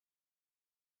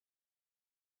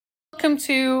welcome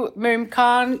to Miriam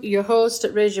Khan, your host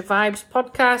at Raise Your Vibes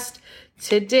podcast.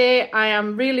 Today, I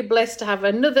am really blessed to have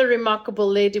another remarkable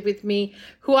lady with me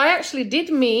who I actually did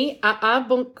meet at our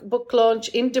book launch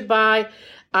in Dubai.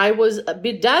 I was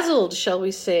bedazzled, shall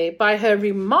we say, by her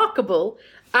remarkable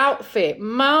outfit.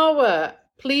 Marwa,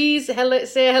 please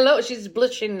say hello. She's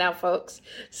blushing now, folks.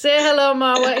 Say hello,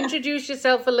 Marwa. Introduce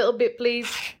yourself a little bit,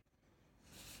 please.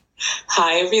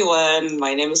 Hi, everyone.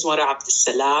 My name is Marwa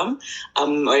Abdessalam.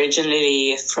 I'm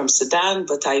originally from Sudan,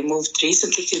 but I moved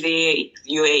recently to the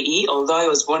UAE, although I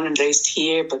was born and raised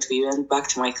here, but we went back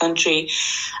to my country.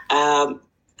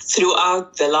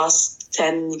 Throughout the last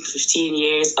 10, 15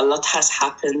 years, a lot has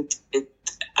happened.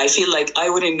 I feel like I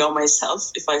wouldn't know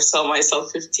myself if I saw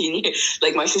myself 15 years,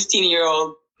 like my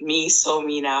 15-year-old me saw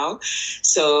me now.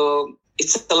 So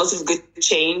it's a lot of good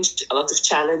change, a lot of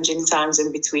challenging times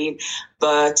in between.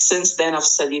 But since then, I've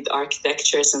studied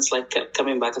architecture. Since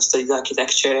coming back, I've studied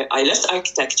architecture. I left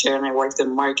architecture and I worked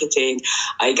in marketing.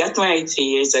 I got married 3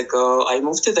 years ago. I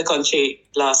moved to the country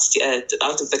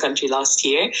out of the country last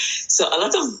year. So a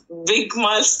lot of big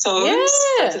milestones.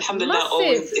 Yeah, but alhamdulillah,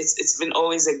 it's been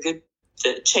always a good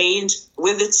change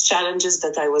with its challenges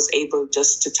that I was able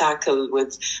just to tackle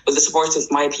with the support of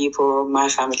my people, my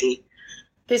family.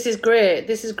 This is great.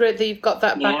 This is great that you've got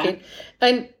that back in.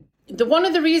 And one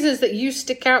of the reasons that you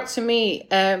stick out to me,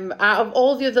 out of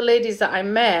all the other ladies that I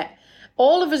met,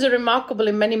 all of us are remarkable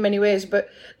in many, many ways. But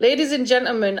ladies and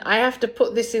gentlemen, I have to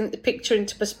put this picture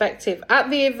into perspective. At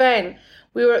the event,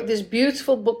 we were at this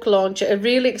beautiful book launch at a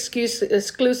really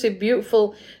exclusive,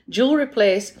 beautiful jewelry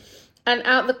place. And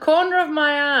out the corner of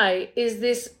my eye is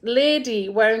this lady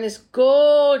wearing this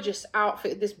gorgeous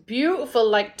outfit, this beautiful,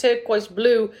 like turquoise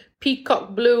blue,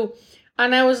 peacock blue.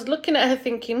 And I was looking at her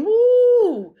thinking,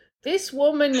 ooh, this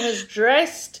woman has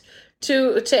dressed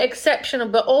to exceptional,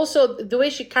 but also the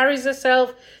way she carries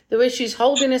herself, the way she's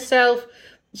holding herself.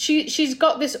 She's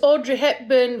got this Audrey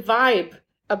Hepburn vibe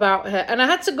about her. And I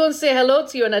had to go and say hello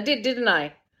to you, and I did, didn't I?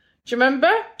 Do you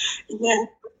remember?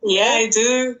 Yeah, I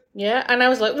do. Yeah, and I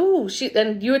was like, ooh,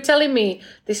 and you were telling me,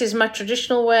 this is my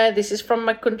traditional wear, this is from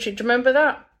my country. Do you remember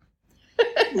that?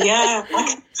 Yeah,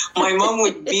 my mom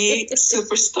would be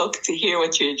super stoked to hear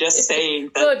what you're just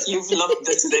saying, that you've loved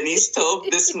the Sudanese top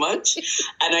this much.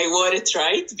 And I wore it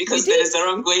right, because there is a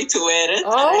wrong way to wear it.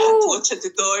 Oh. And I had to watch a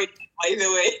tutorial, by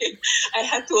the way. I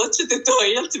had to watch a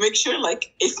tutorial to make sure,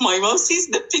 like, if my mom sees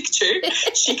the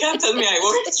picture, she can't tell me I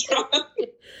wore it wrong.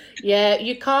 Yeah,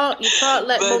 you can't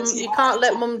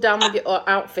let mum down with your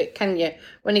outfit, can you?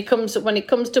 When it comes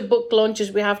to book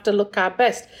launches, we have to look our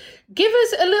best. Give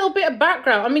us a little bit of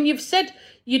background. I mean, you've said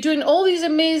you're doing all these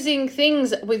amazing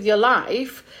things with your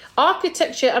life.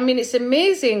 Architecture, I mean, it's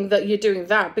amazing that you're doing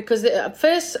that, because at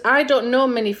first I don't know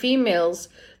many females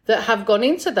that have gone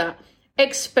into that,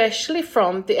 especially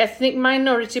from the ethnic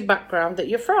minority background that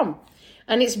you're from.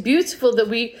 And it's beautiful that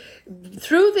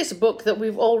through this book that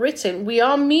we've all written, we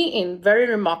are meeting very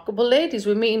remarkable ladies.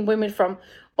 We're meeting women from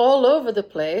all over the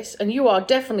place. And you are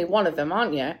definitely one of them,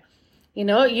 aren't you? You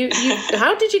know,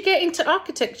 how did you get into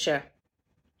architecture?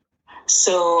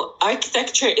 So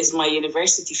architecture is my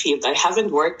university field. I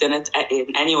haven't worked in it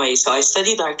in any way. So I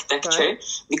studied architecture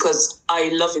because I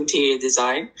love interior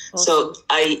design. Awesome. So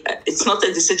it's not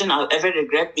a decision I'll ever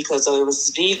regret, because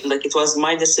it was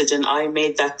my decision. I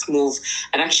made that move.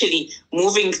 And actually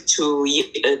moving to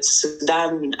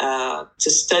Sudan to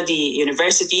study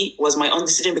university was my own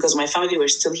decision, because my family were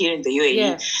still here in the UAE.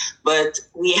 Yeah. But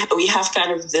we have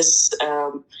kind of this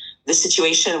the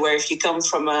situation where if you come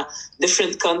from a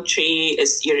different country,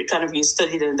 you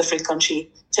studied in a different country,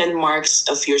 10 marks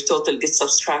of your total gets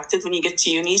subtracted when you get to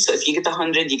uni. So if you get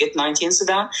 100, you get 90 in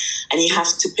Sudan, and you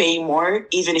have to pay more,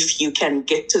 even if you can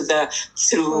get to they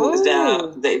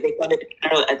call it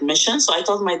general admission. So I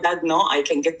told my dad, no, I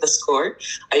can get the score.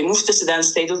 I moved to Sudan,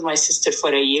 stayed with my sister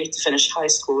for a year to finish high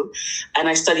school, and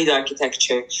I studied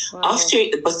architecture. Wow.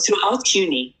 But throughout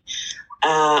uni,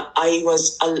 I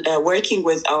was working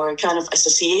with our kind of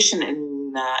association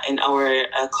in our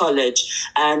college,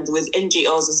 and with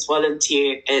NGOs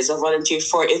as a volunteer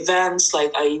for events.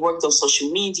 Like I worked on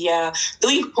social media,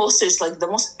 doing posters, like the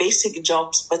most basic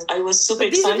jobs. But I was super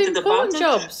excited about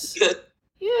jobs.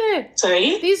 Yeah.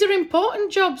 Sorry? These are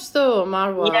important jobs though,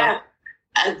 Marwa. Yeah.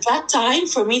 At that time,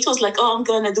 for me, it was like, oh, I'm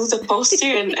going to do the poster.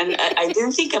 and I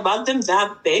didn't think about them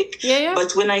that big. Yeah.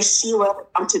 But when I see where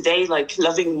I'm today, like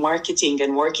loving marketing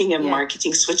and working in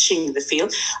marketing, switching the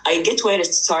field, I get where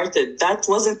it started. That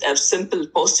wasn't a simple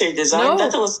poster design. No.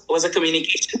 That was a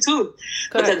communication tool.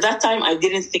 Correct. But at that time, I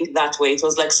didn't think that way. It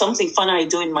was like something fun I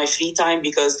do in my free time,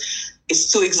 because it's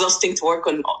too exhausting to work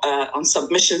on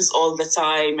submissions all the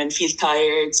time and feel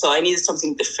tired. So I needed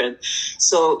something different.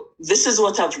 So this is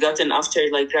what I've gotten after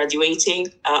like graduating.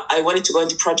 I wanted to go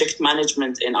into project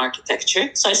management in architecture.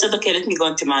 So I said, okay, let me go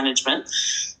into management.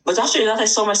 But after that, I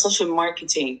saw myself in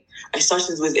marketing. I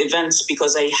started with events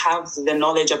because I have the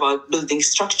knowledge about building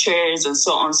structures and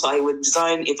so on. So I would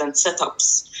design event setups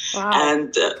and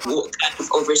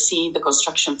oversee the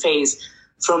construction phase.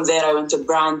 From there, I went to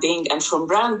branding. And from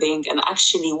branding, and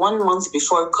actually 1 month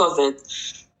before COVID,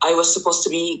 I was supposed to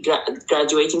be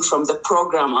graduating from the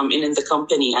program I'm in the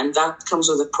company, and that comes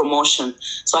with a promotion.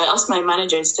 So I asked my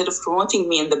manager, instead of promoting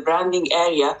me in the branding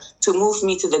area, to move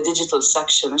me to the digital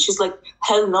section. And she's like,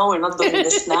 hell no, we're not doing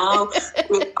this now.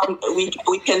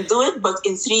 We can do it, but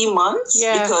in 3 months,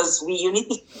 because you need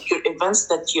to keep your events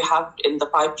that you have in the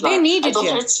pipeline. They needed I told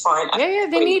you. her it's fine.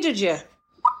 They needed you.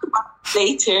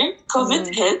 Later, COVID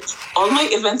hit, all my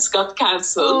events got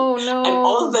cancelled. Oh, no. And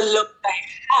all the look I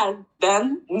had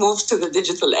then moved to the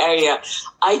digital area.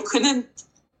 I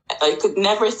could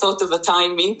never thought of a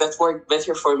timing that worked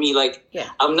better for me.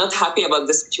 I'm not happy about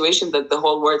the situation that the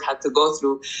whole world had to go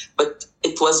through, but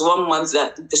it was 1 month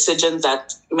that decision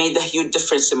that made a huge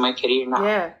difference in my career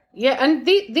now. Yeah, and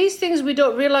these things we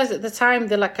don't realize at the time.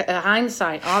 They're like a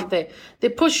hindsight, aren't they? They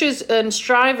push us and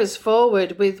strive us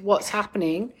forward with what's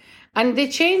happening, and they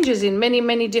change us in many,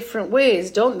 many different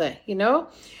ways, don't they? You know,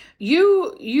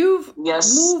 you've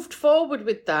moved forward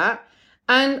with that,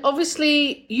 and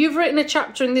obviously you've written a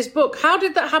chapter in this book. How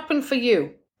did that happen for you?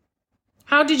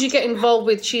 How did you get involved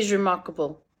with She's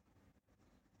Remarkable?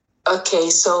 Okay,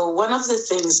 so one of the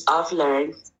things I've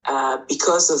learned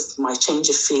because of my change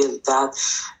of field, that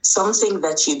something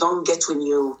that you don't get when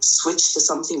you switch to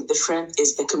something different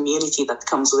is the community that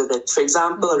comes with it. For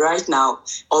example, right now,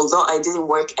 although I didn't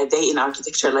work a day in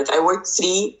architecture, like I worked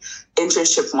 3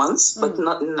 internship months, but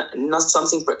not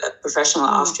something professional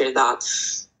after that.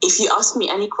 If you ask me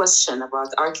any question about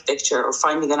architecture or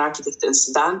finding an architect in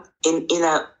Sudan,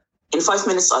 in 5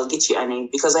 minutes, I'll get you a name,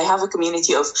 because I have a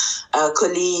community of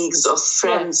colleagues, of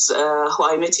friends who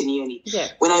I met in uni. Yeah.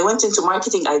 When I went into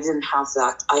marketing, I didn't have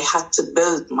that. I had to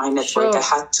build my network. I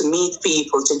had to meet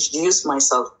people, to introduce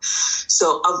myself.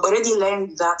 So I've already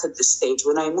learned that at this stage.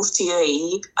 When I moved to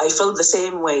UAE, I felt the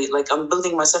same way. Like I'm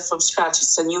building myself from scratch.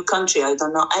 It's a new country. I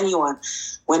don't know anyone.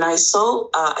 When I saw,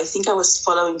 I think I was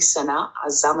following Sana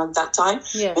Azam at that time.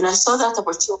 Yeah. When I saw that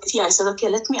opportunity, I said, okay,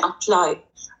 let me apply.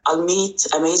 I'll meet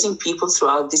amazing people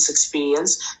throughout this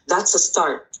experience. That's a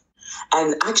start.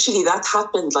 And actually that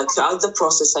happened like throughout the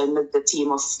process. I met the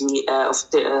team of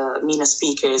the MENA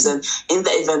speakers, and in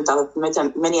the event I've met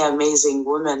many amazing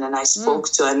women, and I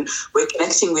spoke to, and we're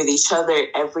connecting with each other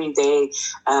every day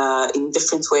in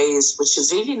different ways, which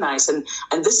is really nice. And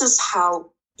this is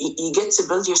how you get to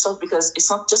build yourself, because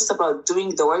it's not just about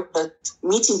doing the work, but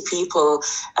meeting people,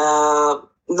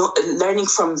 learning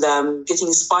from them, getting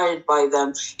inspired by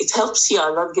them. It helps you a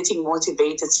lot getting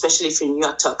motivated, especially if you're new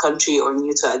to a country or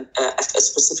new to a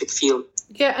specific field.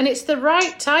 Yeah, and it's the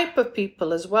right type of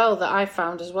people as well that I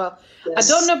found as well. Yes.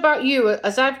 I don't know about you.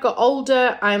 As I've got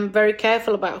older, I'm very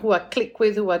careful about who I click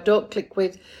with, who I don't click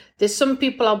with. There's some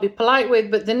people I'll be polite with,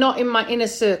 but they're not in my inner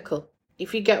circle,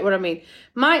 if you get what I mean.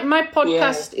 My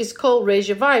podcast is called Raise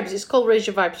Your Vibes. It's called Raise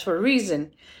Your Vibes for a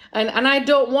reason. And I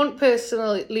don't want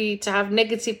personally to have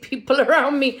negative people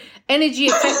around me. Energy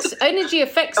affects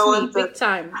me big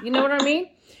time. You know what I mean?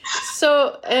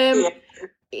 So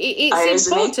it's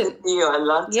important. With you a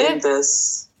lot in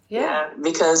this. Yeah,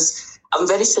 because I'm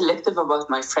very selective about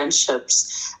my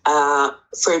friendships.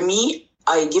 For me,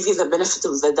 I give you the benefit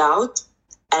of the doubt,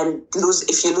 and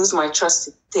if you lose my trust,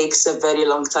 it takes a very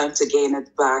long time to gain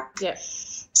it back. Yeah.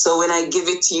 So when I give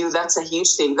it to you, that's a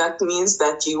huge thing. That means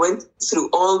that you went through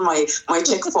all my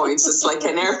checkpoints. It's like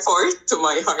an airport to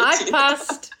my heart. I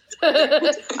passed.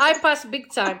 I passed big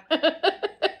time.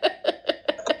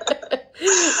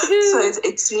 So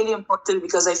it's really important,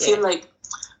 because I feel like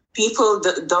people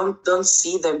don't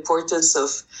see the importance of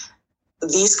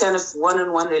these kind of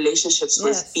one-on-one relationships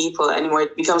with people anymore.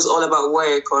 It becomes all about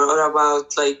work or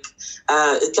about like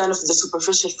kind of the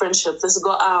superficial friendship. Let's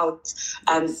go out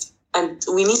and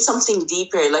we need something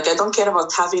deeper. Like, I don't care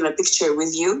about having a picture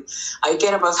with you. I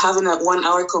care about having a 1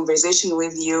 hour conversation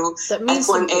with you at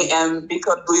 1 a.m.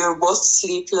 because we were both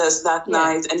sleepless that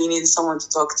night and you need someone to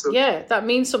talk to. Yeah, that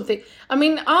means something. I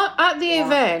mean, at the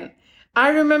event, I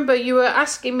remember you were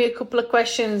asking me a couple of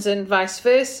questions and vice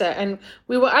versa, and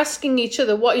we were asking each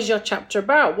other, what is your chapter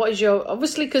about? What is your,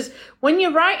 obviously, because when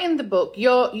you're writing the book,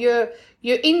 you're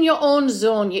in your own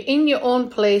zone, you're in your own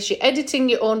place, you're editing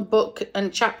your own book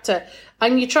and chapter,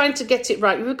 and you're trying to get it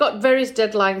right. We've got various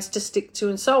deadlines to stick to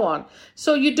and so on.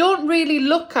 So you don't really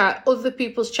look at other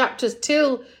people's chapters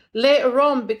till later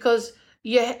on, because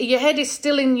your head is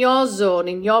still in your zone,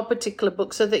 in your particular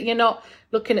book, so that you're not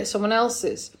looking at someone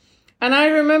else's. And I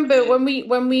remember when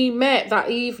we met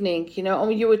that evening, you know,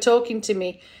 and you were talking to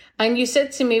me, and you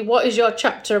said to me, what is your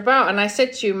chapter about? And I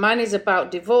said to you, mine is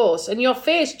about divorce. And your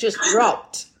face just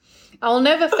dropped. I'll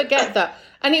never forget that.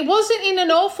 And it wasn't in an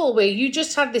awful way. You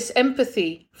just had this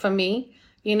empathy for me.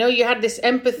 You know, you had this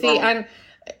empathy, and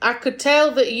I could tell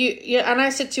that you, and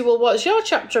I said to you, well, what's your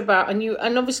chapter about?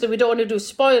 And obviously we don't want to do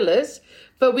spoilers,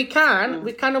 but we can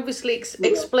obviously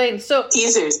explain. So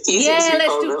teasers. Yeah,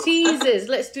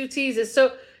 let's do teasers.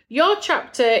 So your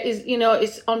chapter is, you know,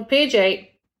 it's on page 8.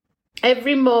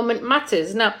 Every moment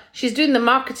matters. Now she's doing the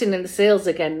marketing and the sales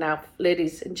again now,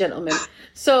 ladies and gentlemen.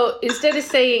 So instead of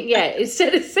saying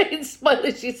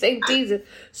spoilers, she's saying teasers.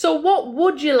 So what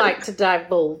would you like to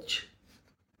divulge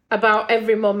about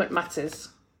Every Moment Matters?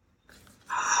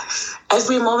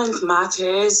 Every Moment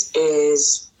Matters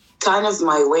is kind of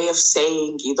my way of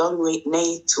saying you don't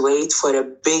need to wait for a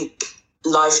big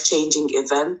life-changing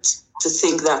event to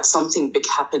think that something big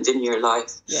happened in your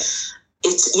life. Yeah.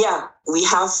 We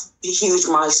have huge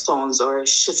milestones or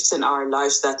shifts in our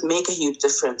lives that make a huge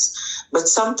difference. But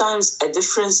sometimes a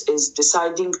difference is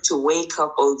deciding to wake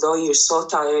up, although you're so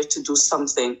tired, to do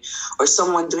something, or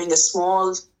someone doing a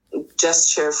small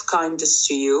gesture of kindness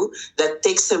to you that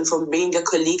takes them from being a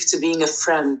colleague to being a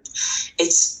friend.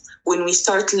 It's when we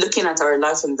start looking at our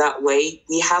life in that way,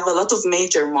 we have a lot of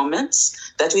major moments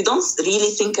that we don't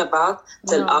really think about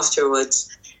till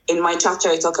afterwards. In my chapter,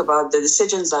 I talk about the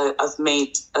decisions I've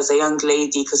made as a young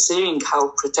lady, considering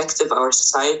how protective our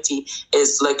society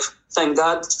is. Like, thank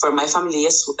God for my family,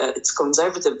 yes, it's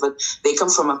conservative, but they come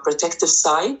from a protective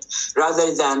side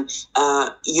rather than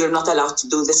you're not allowed to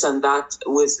do this and that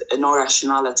with no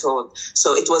rationale at all.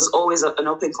 So it was always an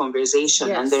open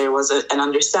conversation, and there was an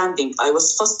understanding. I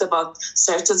was fussed about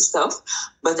certain stuff,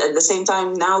 but at the same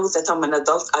time, now that I'm an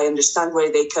adult, I understand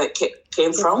where they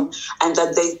came from, and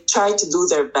that they tried to do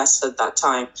their best at that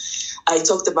time. I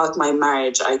talked about my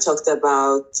marriage. I talked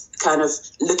about kind of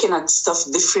looking at stuff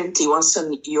differently once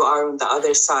you are on the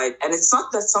other side. And it's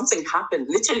not that something happened.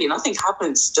 Literally nothing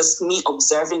happens, just me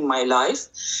observing my life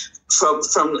from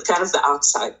kind of the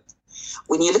outside.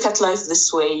 When you look at life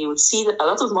this way, you would see a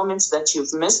lot of moments that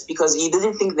you've missed because you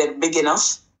didn't think they're big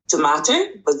enough to matter,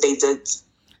 but they did.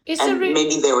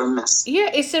 Maybe they were missed. Yeah,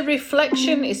 it's a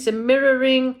reflection. It's a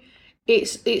mirroring.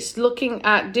 It's looking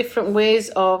at different ways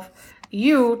of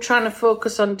you trying to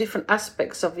focus on different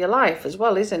aspects of your life as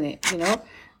well, isn't it? You know,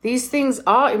 these things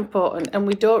are important, and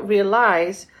we don't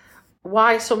realize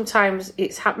why sometimes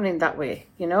it's happening that way,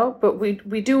 you know, but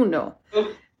we do know.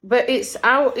 But it's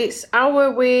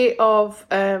our way of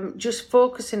just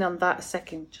focusing on that a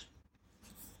second.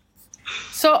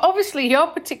 So obviously your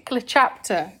particular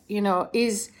chapter, you know,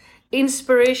 is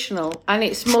inspirational, and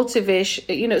it's motivation,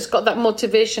 you know, it's got that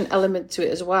motivation element to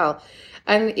it as well.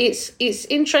 And it's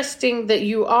interesting that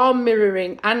you are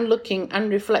mirroring and looking and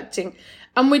reflecting,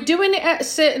 and we're doing it at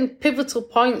certain pivotal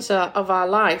points of our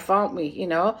life, aren't we? You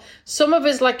know, some of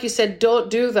us, like you said,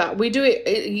 don't do that. We do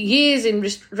it years in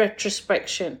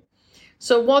retrospection.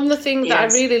 So one of the things that I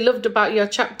really loved about your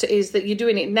chapter is that you're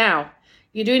doing it now.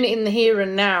 You're doing it in the here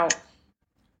and now.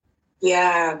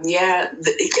 Yeah.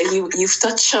 You've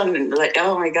touched on, like,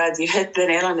 oh my God, you hit the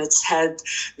nail on its head,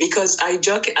 because I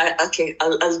joke.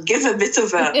 I'll give a bit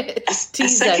of a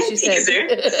second teaser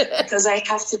because I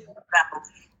have to do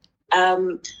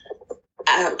that.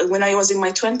 When I was in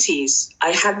my 20s, I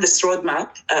had this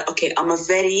roadmap. I'm a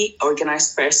very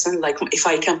organized person. Like, if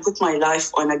I can put my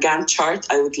life on a Gantt chart,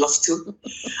 I would love to.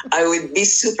 I would be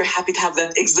super happy to have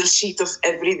that Excel sheet of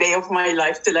every day of my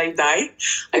life till I die.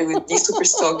 I would be super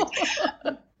stoked.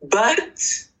 But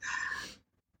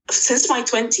since my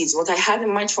 20s, what I had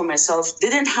in mind for myself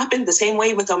didn't happen the same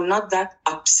way, but I'm not that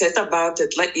upset about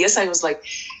it. Like, yes, I was like,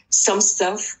 some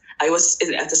stuff, I was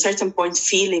at a certain point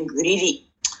feeling really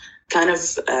kind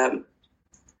of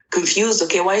confused.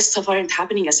 Okay, why stuff aren't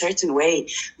happening a certain way?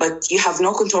 But you have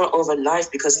no control over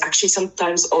life, because actually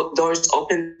sometimes doors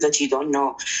open that you don't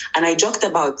know. And I joked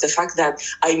about the fact that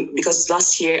because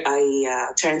last year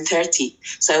I turned 30.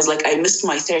 So I was like, I missed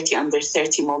my 30 under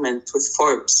 30 moment with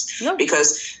Forbes. No.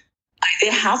 Because they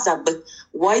have that, but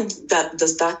why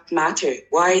does that matter?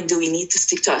 Why do we need to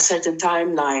stick to a certain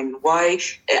timeline? Why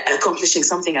accomplishing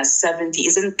something at 70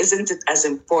 isn't it as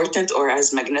important or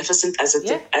as magnificent as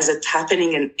it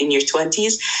happening in your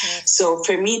 20s? Yeah. So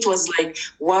for me, it was like,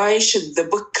 why should the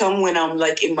book come when I'm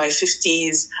like in my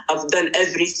 50s? I've done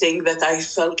everything that I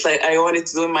felt like I wanted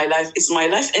to do in my life. Is my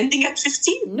life ending at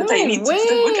 50? No that I need way. to put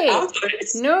the book out?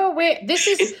 No way. This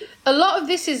is a lot of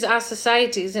this is our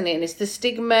society, isn't it? And it's the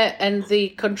stigma and the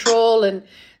control and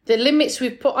the limits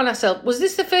we've put on ourselves. Was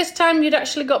this the first time you'd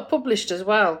actually got published as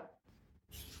well?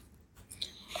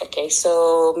 Okay,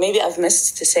 so maybe I've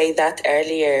missed to say that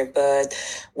earlier, but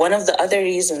one of the other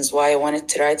reasons why I wanted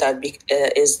to write that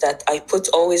is that I put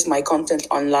always my content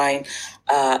online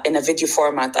in a video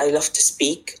format. I love to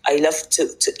speak. I love to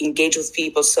engage with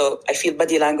people. So I feel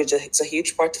body language is a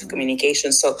huge part of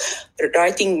communication. So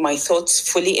writing my thoughts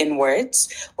fully in words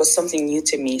was something new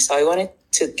to me. So I wanted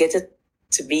to get it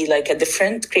to be like a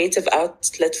different creative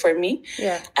outlet for me.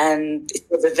 Yeah. And it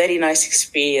was a very nice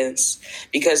experience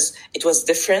because it was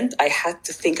different. I had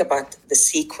to think about the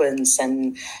sequence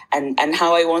and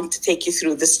how I want to take you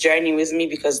through this journey with me,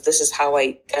 because this is how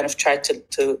I kind of tried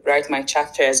to write my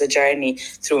chapter as a journey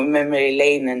through memory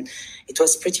lane. And it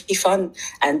was pretty fun.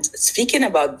 And speaking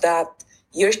about that,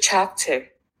 your chapter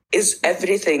is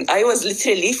everything. I was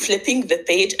literally flipping the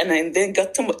page and I then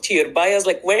got to your bio. I was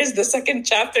like, where is the second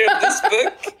chapter of this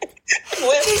book?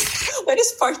 Where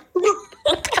is part 2?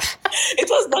 It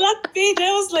was the last page.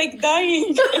 I was like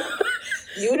dying.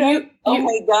 Oh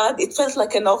my God. It felt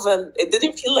like a novel. It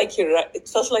didn't feel like it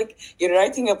felt like you're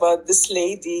writing about this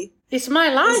lady. It's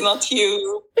my life. It's not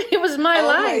you. It was my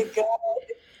life. Oh my God.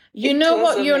 You know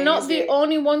what? You're not the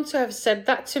only one to have said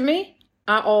that to me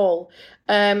at all.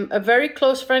 A very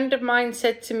close friend of mine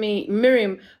said to me,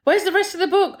 Miriam, where's the rest of the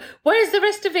book? Where's the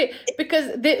rest of it?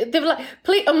 Because they were like,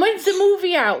 please, and when's the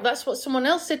movie out? That's what someone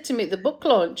else said to me at the book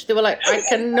launch. They were like, I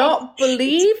cannot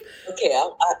believe. Okay,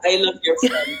 I love your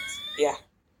friends. Yeah.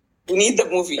 We need the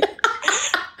movie.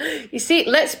 You see,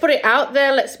 let's put it out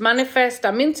there. Let's manifest.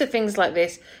 I'm into things like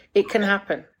this. It can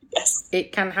happen. Yes.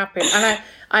 It can happen. And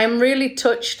I'm really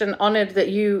touched and honored that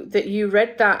you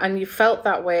read that and you felt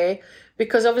that way.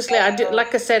 Because obviously,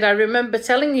 like I said, I remember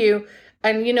telling you,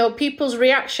 and you know, people's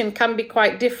reaction can be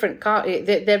quite different, can't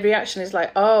it? Their reaction is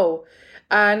like, oh,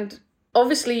 and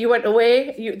obviously you went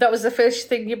away. That was the first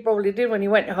thing you probably did when you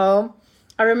went home.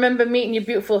 I remember meeting your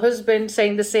beautiful husband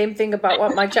saying the same thing about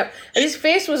what my chapter, and his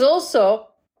face was also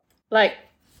like,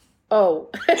 oh.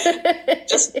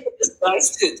 just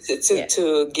nice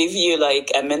to give you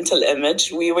like a mental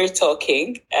image. We were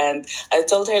talking and I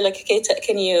told her like, okay,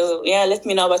 can you let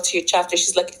me know about your chapter?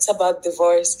 She's like, it's about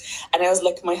divorce. And I was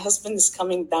like, my husband is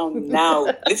coming down now.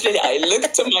 Literally, I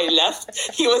looked to my left,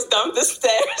 he was down the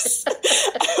stairs.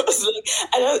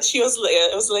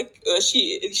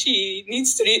 She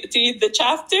needs to read the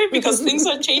chapter because things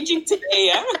are changing today.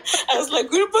 Yeah? I was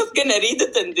like, we're both gonna read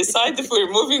it and decide if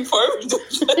we're moving forward.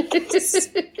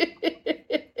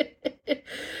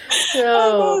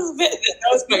 That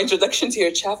was my introduction to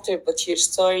your chapter, but your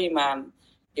story, man,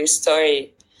 your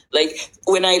story. Like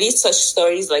when I read such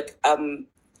stories, like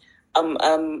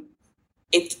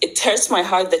it hurts my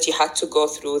heart that you had to go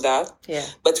through that. Yeah.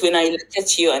 But when I look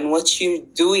at you and what you're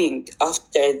doing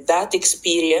after that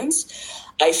experience,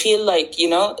 I feel like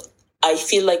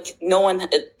no one.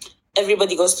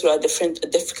 Everybody goes through a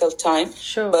difficult time,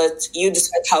 sure. But you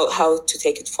decide how to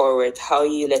take it forward, how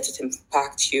you let it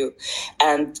impact you.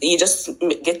 And you just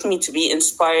get me to be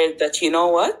inspired that, you know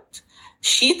what?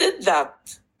 She did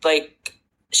that. Like,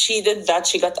 she did that.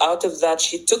 She got out of that.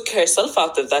 She took herself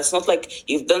out of that. It's not like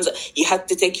you had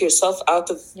to take yourself out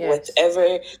of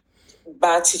whatever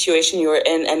bad situation you were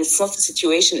in. And it's not a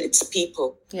situation, it's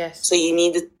people. Yes. So you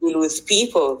need to deal with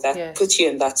people that put you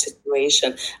in that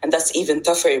situation. And that's even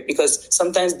tougher because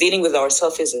sometimes dealing with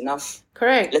ourselves is enough.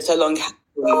 Correct. Let alone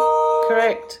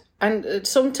correct. And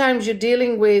sometimes you're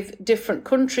dealing with different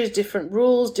countries, different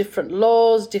rules, different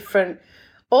laws,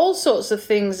 all sorts of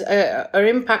things are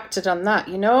impacted on that,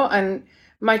 you know, and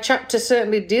my chapter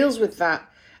certainly deals with that.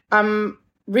 I'm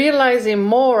realizing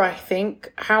more, I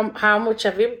think, how much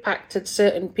I've impacted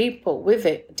certain people with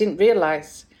it. I didn't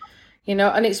realize, you know,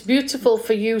 and it's beautiful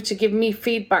for you to give me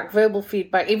feedback, verbal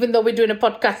feedback, even though we're doing a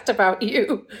podcast about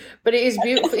you, but it is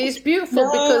beautiful. It's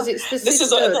beautiful because it's the This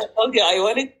is what I told you. I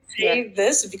wanted to say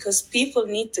this because people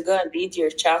need to go and read your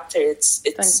chapter. It's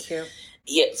Thank you.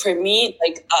 Yeah, for me,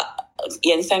 like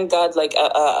yeah, thank God, like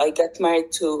I got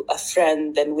married to a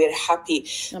friend and we're happy.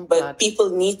 I'm but glad. People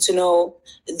need to know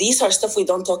these are stuff we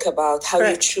don't talk about, how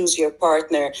Correct. you choose your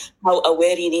partner, how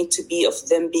aware you need to be of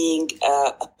them being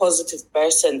a positive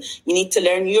person. You need to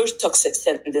learn your toxic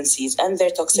tendencies and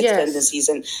their toxic Yes. tendencies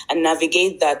and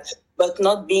navigate that, but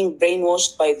not being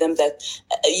brainwashed by them that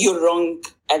you're wrong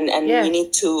and Yeah. you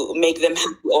need to make them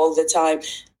happy all the time.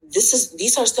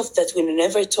 These are stuff that we were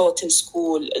never taught in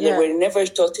school, Yeah. that we're never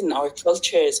taught in our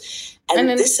cultures. And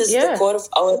then, this is yeah. the core of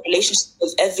our relationship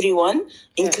with everyone,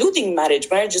 Yeah. including marriage.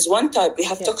 Marriage is one type. We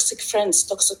have Yeah. toxic friends,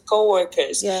 toxic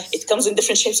co-workers. Yes. It comes in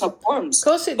different shapes and forms. Of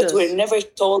course it but does. we're never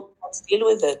told how to deal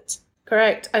with it.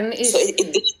 Correct. And it's, So it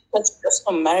didn't just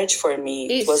from marriage for me.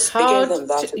 It was hard bigger than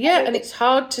that. and it's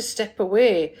hard to step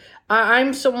away.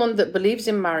 I'm someone that believes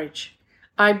in marriage.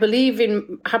 I believe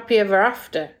in happy ever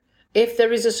after. If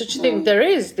there is a such thing,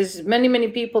 there's many, many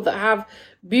people that have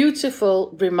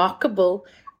beautiful, remarkable,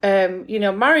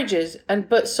 marriages,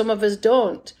 but some of us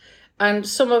don't. And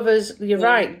some of us, you're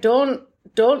right,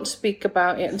 don't speak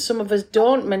about it. And some of us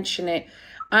don't mention it.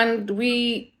 And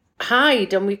we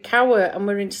hide and we cower and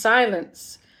we're in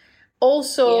silence.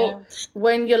 Also,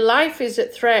 when your life is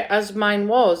at threat, as mine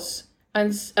was,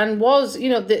 and was,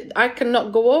 I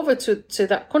cannot go over to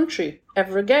that country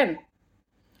ever again.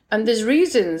 And there's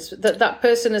reasons that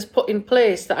person has put in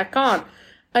place that I can't.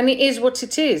 And it is what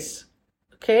it is.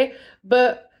 Okay?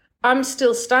 But I'm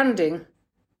still standing,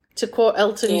 to quote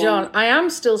Elton John. I am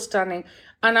still standing.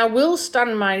 And I will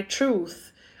stand my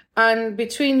truth. And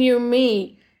between you and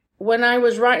me, when I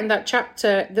was writing that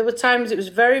chapter, there were times it was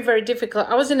very, very difficult.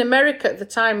 I was in America at the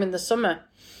time in the summer.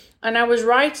 And I was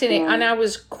writing it and I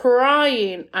was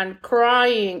crying and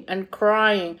crying and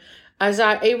crying.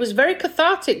 It was very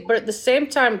cathartic, but at the same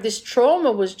time, this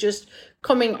trauma was just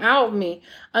coming out of me.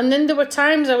 And then there were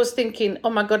times I was thinking, oh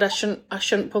my God, I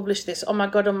shouldn't publish this. Oh my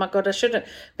God, I shouldn't.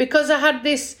 Because I had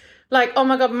this, like, oh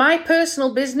my God, my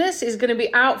personal business is going to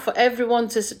be out for everyone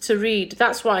to read.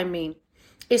 That's what I mean.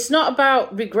 It's not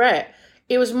about regret.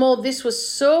 It was more, this was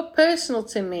so personal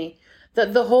to me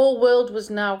that the whole world was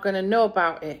now going to know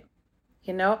about it,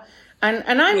 And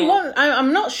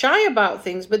I'm not shy about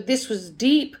things, but this was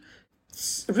deep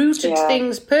rooted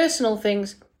things, personal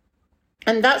things,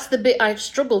 and that's the bit I've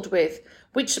struggled with,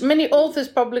 which many authors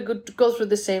probably could go through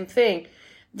the same thing.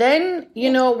 Then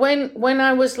when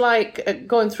I was like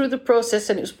going through the process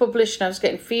and it was published and I was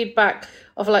getting feedback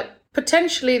of like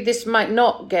potentially this might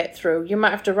not get through, you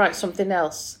might have to write something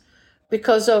else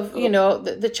because of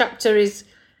the chapter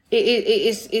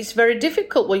it's very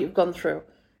difficult what you've gone through.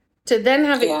 To then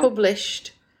have it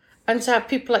published and to have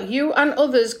people like you and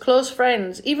others, close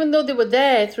friends, even though they were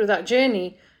there through that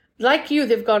journey, like you,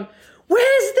 they've gone,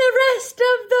 where's the rest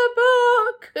of the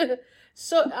book?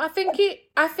 So I think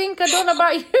I don't know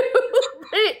about you.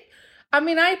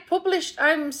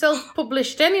 I'm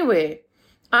self-published anyway.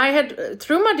 I had,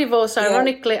 through my divorce,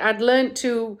 ironically, I'd learned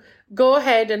to go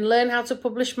ahead and learn how to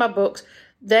publish my books,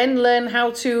 then learn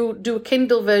how to do a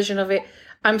Kindle version of it.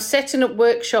 I'm setting up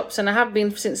workshops, and I have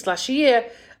been since last year.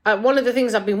 One of the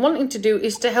things I've been wanting to do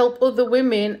is to help other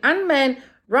women and men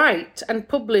write and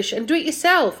publish and do it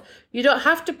yourself. You don't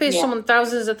have to pay someone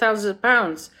thousands of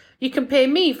pounds. You can pay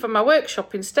me for my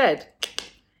workshop instead.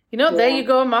 There you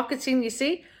go, marketing, you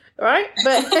see, right?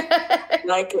 But you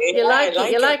like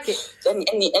it. And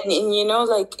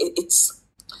it's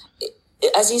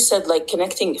as you said, like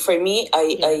connecting. For me,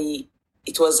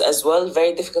 it was as well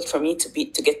very difficult for me to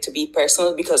get to be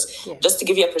personal because just to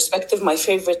give you a perspective, my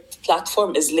favorite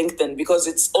platform is LinkedIn because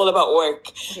it's all about work.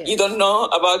 You don't know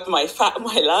about my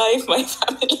life, my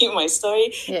family, my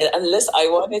story, unless I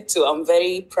wanted to. I'm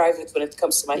very private when it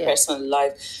comes to my personal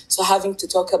life. So having to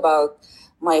talk about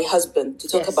my husband, to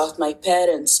talk about my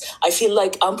parents, I feel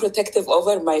like I'm protective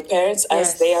over my parents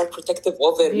as they are protective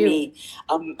over me.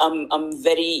 I'm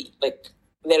very like.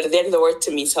 They're the word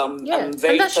to me, so I'm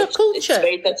very. And that's your culture. It's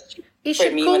very touchy it's for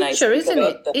your me culture, when I speak isn't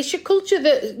about it? that. It's your culture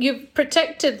that you've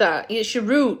protected. That it's your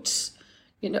roots,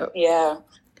 Yeah.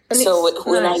 And so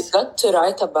when nice. I got to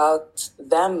write about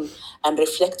them and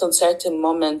reflect on certain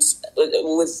moments,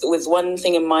 with one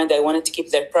thing in mind, I wanted to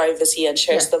keep their privacy and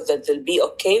share stuff that they'll be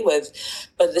okay with,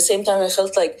 but at the same time, I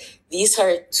felt like these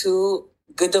are two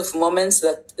good of moments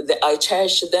that I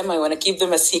cherish them. I want to keep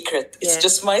them a secret. It's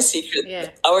just my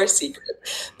secret, our secret.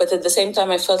 But at the same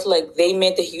time, I felt like they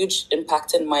made a huge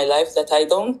impact in my life that I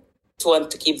don't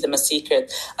want to keep them a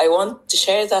secret. I want to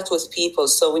share that with people.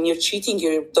 So when you're treating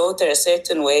your daughter a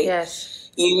certain way,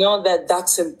 you know that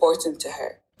that's important to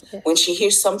her. When she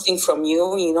hears something from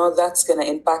you, you know that's going to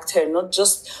impact her, not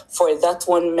just for that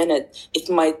 1 minute. It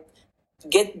might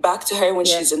get back to her when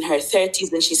she's in her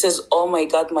 30s and she says, oh my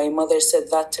God, my mother said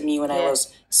that to me when I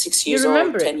was 6 years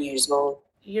old, 10 years old.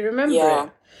 You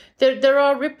remember it. There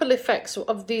are ripple effects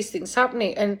of these things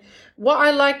happening. And what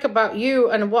I like about you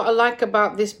and what I like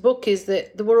about this book is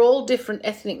that there were all different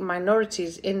ethnic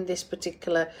minorities in this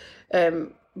particular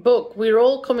book. We're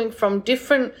all coming from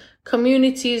different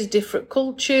communities, different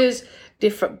cultures,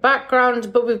 different backgrounds,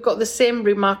 but we've got the same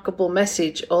remarkable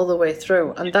message all the way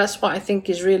through. And that's what I think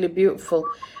is really beautiful.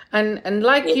 And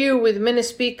like you with Minna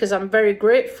Speakers, I'm very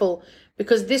grateful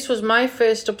because this was my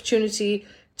first opportunity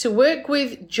to work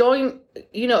with joint,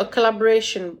 a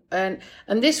collaboration, and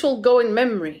this will go in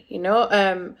memory,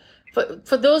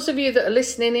 For those of you that are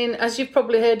listening in, as you've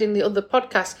probably heard in the other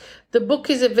podcasts, the book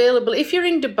is available. If you're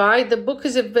in Dubai, the book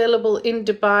is available in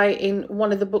Dubai in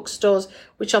one of the bookstores,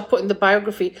 which I'll put in the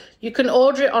biography. You can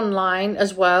order it online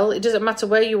as well. It doesn't matter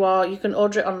where you are. You can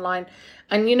order it online.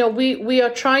 And, we are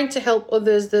trying to help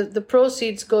others. The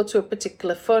proceeds go to a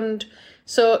particular fund.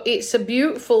 So it's a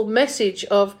beautiful message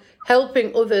of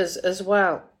helping others as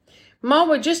well.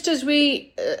 Marwa, just as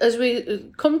we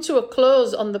come to a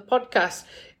close on the podcast,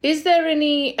 is there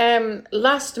any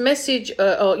last message,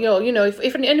 or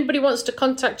if anybody wants to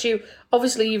contact you?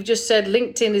 Obviously, you've just said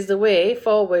LinkedIn is the way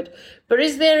forward, but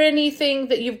is there anything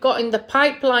that you've got in the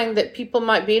pipeline that people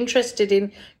might be interested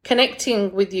in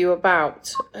connecting with you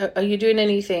about? Are you doing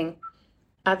anything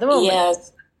at the moment?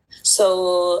 Yes.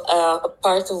 So a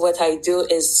part of what I do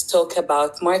is talk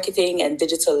about marketing and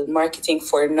digital marketing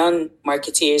for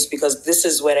non-marketeers, because this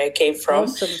is where I came from.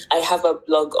 Awesome. I have a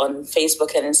blog on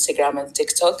Facebook and Instagram and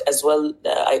TikTok as well.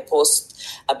 I post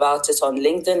about it on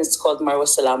LinkedIn. It's called Marwa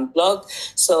Salam Blog.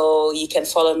 So you can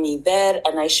follow me there.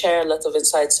 And I share a lot of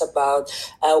insights about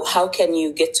how can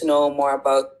you get to know more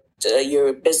about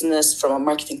your business from a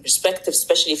marketing perspective,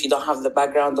 especially if you don't have the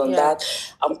background on that.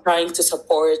 I'm trying to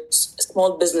support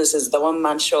small businesses, the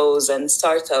one-man shows and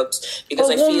startups,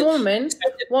 because I feel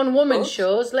one woman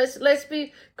shows. Let's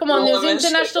be. Come on, there was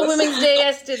International Women's Day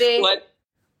yesterday.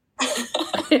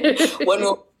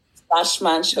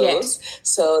 One-man shows. Yes.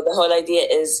 So the whole idea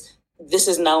is, this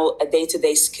is now a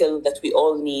day-to-day skill that we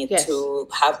all need to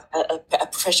have a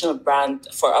professional brand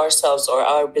for ourselves or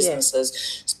our businesses.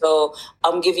 Yes. So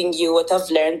I'm giving you what I've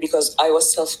learned, because I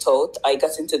was self-taught. I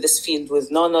got into this field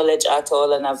with no knowledge at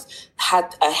all, and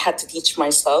I had to teach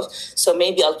myself. So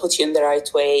maybe I'll put you in the right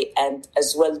way and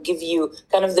as well give you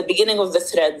kind of the beginning of the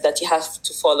thread that you have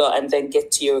to follow and then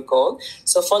get to your goal.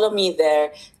 So follow me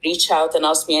there, reach out and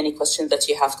ask me any questions that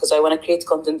you have, because I want to create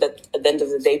content that at the end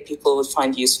of the day people will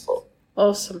find useful.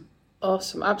 Awesome.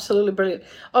 Absolutely brilliant.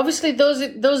 Obviously,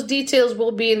 those details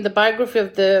will be in the biography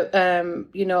of the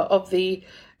of the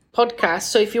podcast.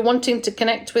 So if you're wanting to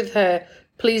connect with her,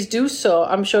 please do so.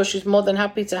 I'm sure she's more than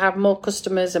happy to have more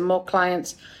customers and more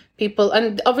clients, people.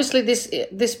 And obviously, this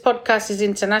podcast is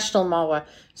international, Marwa.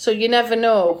 So you never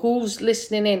know who's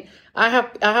listening in. I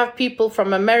have people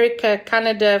from America,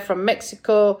 Canada, from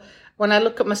Mexico. When I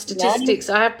look at my statistics,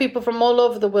 I have people from all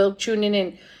over the world tuning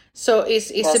in. So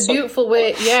it's a beautiful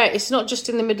way. Yeah, it's not just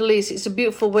in the Middle East. It's a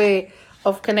beautiful way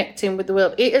of connecting with the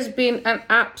world. It has been an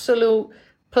absolute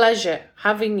pleasure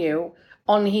having you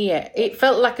on here. It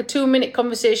felt like a 2-minute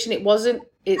conversation. It wasn't.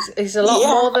 It's a lot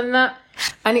more than that.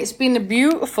 And it's been a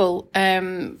beautiful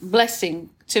blessing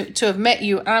to have met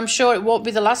you. And I'm sure it won't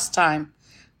be the last time,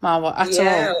 Marwa, at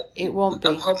all. It won't be.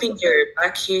 I'm hoping you're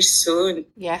back here soon.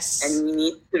 Yes. And we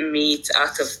need to meet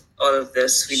out of all of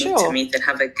this. We need to meet and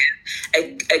have a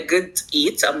good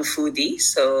eat. I'm a foodie,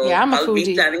 so I'll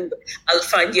be planning. I'll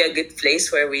find you a good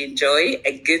place where we enjoy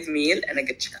a good meal and a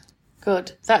good chat.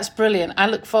 Good. That's brilliant. I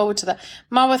look forward to that.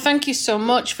 Marwa, thank you so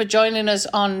much for joining us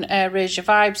on Raise Your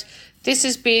Vibes. This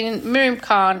has been Miriam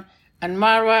Khan and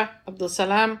Marwa Abdul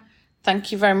Salam.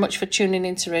 Thank you very much for tuning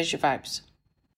in to Raise Your Vibes.